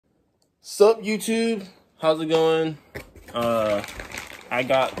Sup YouTube, how's it going? I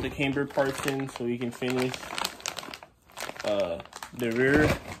got the camber parts in so we can finish the rear.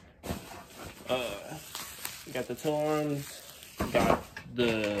 Got the toe arms, got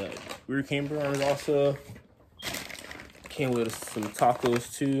the rear camber arms also. Came with some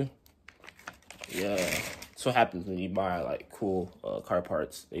tacos too. Yeah, that's what happens when you buy like cool car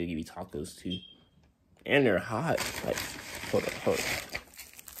parts. They give you tacos too, and they're hot. Like, hold up.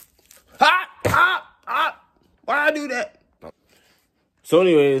 Why I do that? So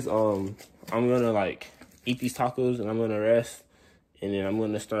anyways, I'm gonna like eat these tacos and I'm gonna rest, and then I'm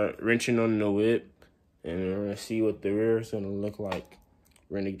gonna start wrenching on the whip, and we're gonna see what the rear is gonna look like.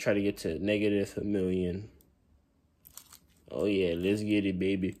 We're gonna try to get to -1,000,000. Oh yeah, let's get it,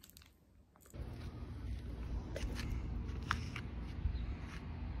 baby.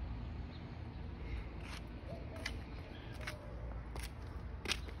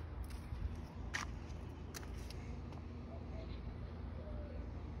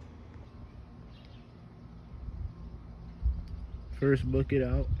 First bucket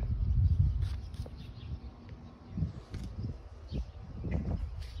out.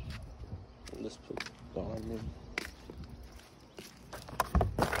 Let's put the arm in.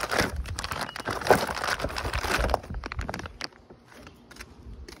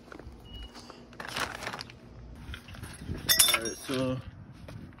 Alright, so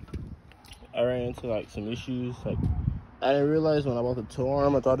I ran into like some issues. Like, I didn't realize when I bought the toe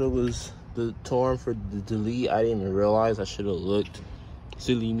arm, I thought it was the toe arm for the delete. I didn't even realize. I should have looked.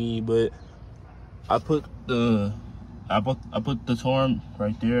 Silly me. But I put the toe arm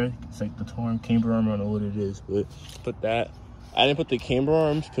right there. It's like the toe arm, camber arm. I don't know what it is, but put that. I didn't put the camber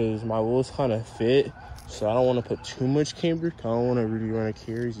arms because my wheels kind of fit, so I don't want to put too much camber. I don't want to really run a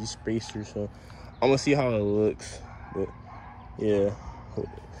carry these spacers. So I'm gonna see how it looks. But yeah.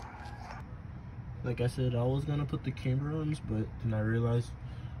 Like I said, I was gonna put the camber arms, but then I realized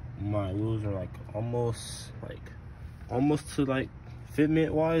my wheels are like almost to like fitment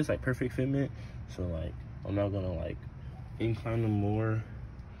wise, like perfect fitment. So like I'm not gonna like incline them more,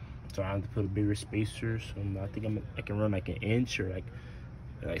 so I have to put a bigger spacer. So I think I can run like an inch or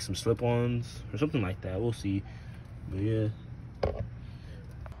like some slip-ons or something like that. We'll see. But yeah,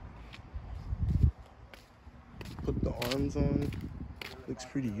 put the arms on. Looks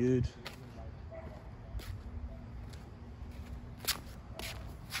pretty good.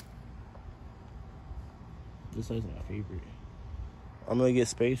 This is my favorite. I'm gonna get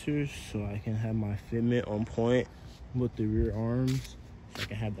spacers so I can have my fitment on point with the rear arms, so I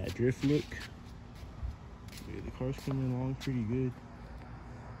can have that drift look. Yeah, the car's coming along pretty good.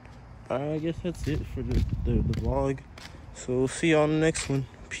 I guess that's it for the vlog. So we'll see you on the next one.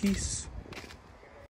 Peace.